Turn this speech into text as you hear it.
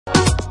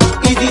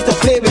Easy to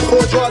play with 4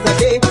 draws a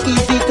day.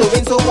 Easy to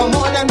win, so come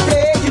on and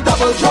play the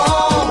double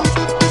draw.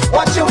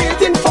 What you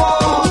waiting for?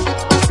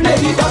 Play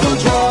the double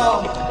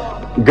draw.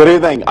 Good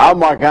evening, I'm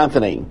Mark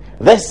Anthony.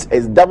 This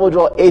is Double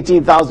Draw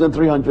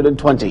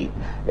 18,320.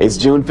 It's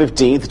June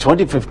 15th,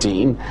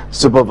 2015,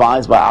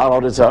 supervised by our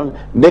auditor,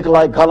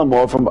 Nikolai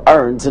Cullimore from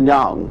Ernst &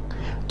 Young.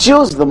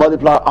 Choose the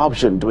multiplier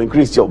option to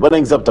increase your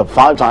winnings up to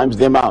 5 times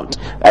the amount,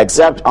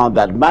 except on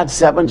that Match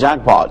 7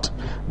 jackpot.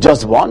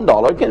 Just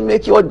 $1 can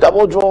make you a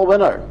double draw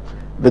winner.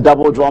 The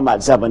double draw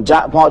Match 7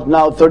 jackpot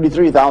now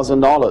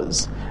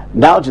 $33,000.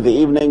 Now to the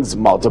evening's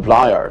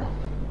multiplier.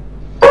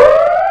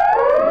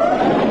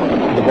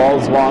 The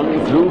balls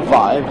 1 through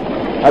 5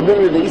 have been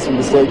released from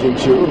the staging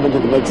tube into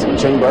the mixing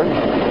chamber.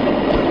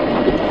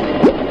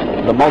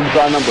 The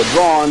multiplier number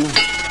drawn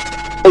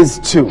is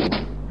 2.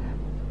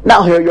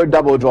 Now here are your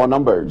double draw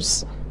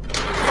numbers.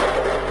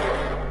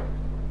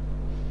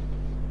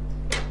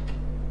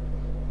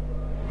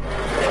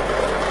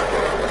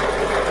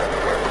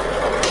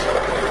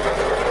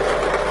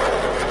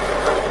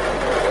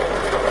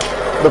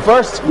 The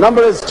first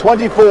number is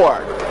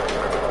 24.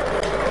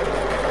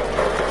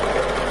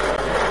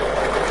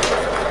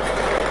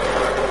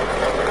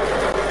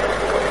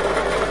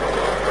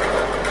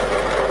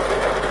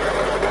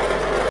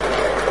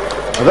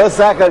 The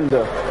second,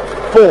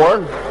 4.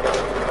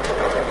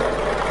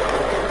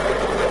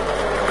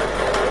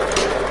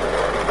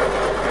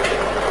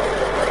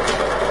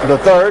 The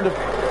third,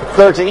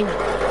 30.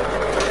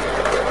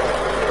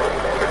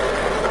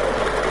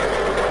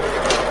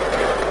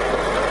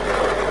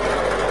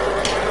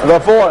 The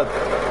fourth,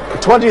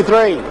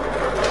 23.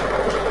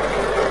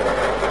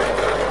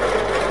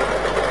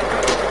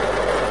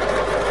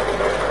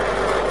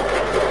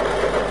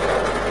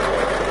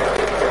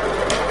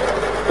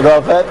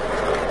 The fifth,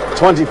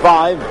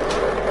 25.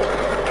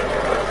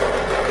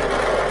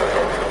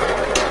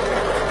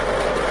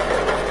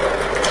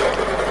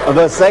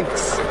 The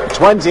sixth,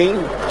 20.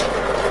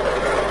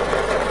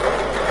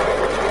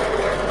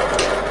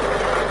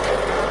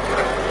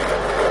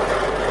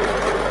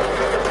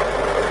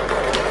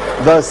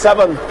 The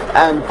seventh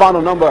and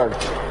final number,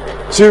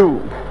 2.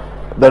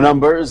 The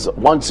numbers,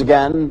 once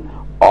again,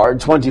 are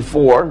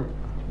 24,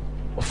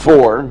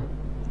 4,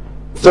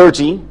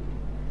 30,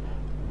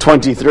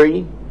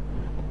 23,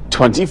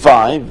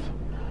 25,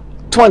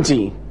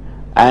 20,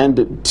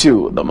 and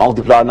 2. The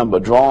multiplier number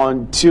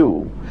drawn,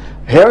 2.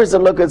 Here is a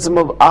look at some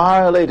of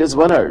our latest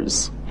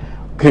winners.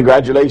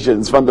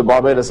 Congratulations from the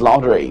Barbados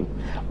Lottery.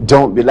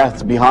 Don't be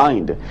left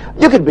behind.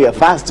 You could be a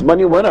fast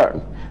money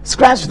winner.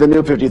 Scratch the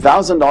new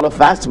 $50,000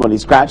 Fast Money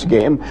Scratch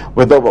game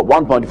with over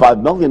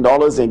 $1.5 million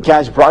in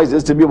cash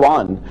prizes to be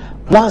won.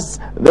 Plus,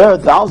 there are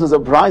thousands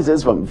of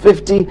prizes from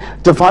 $50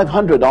 to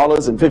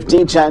 $500 and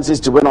 15 chances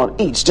to win on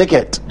each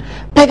ticket.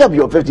 Pick up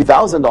your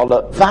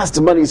 $50,000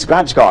 Fast Money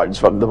Scratch cards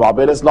from the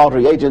Barbados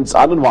Lottery agents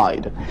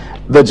island-wide.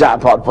 The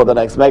jackpot for the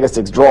next Mega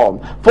 6 draw,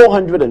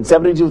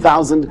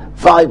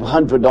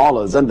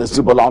 $472,500, and the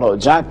Super Lotto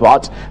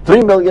jackpot,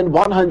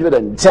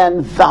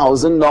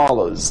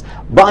 $3,110,000.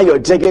 Buy your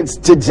tickets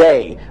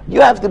today.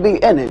 You have to be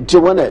in it to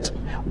win it.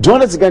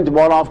 Join us again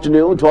tomorrow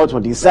afternoon,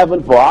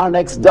 12:27, for our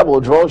next Double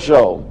Draw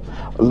show.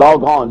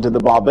 Log on to the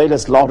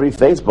Barbados Lottery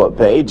Facebook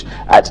page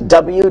at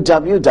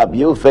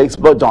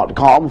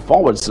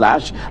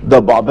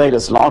www.facebook.com/The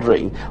Barbados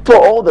Lottery for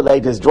all the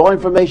latest draw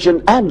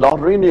information and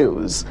lottery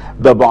news.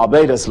 The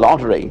Barbados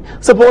Lottery,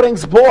 supporting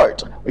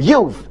sport,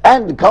 youth,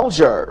 and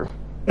culture.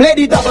 Play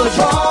the double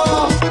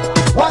draw.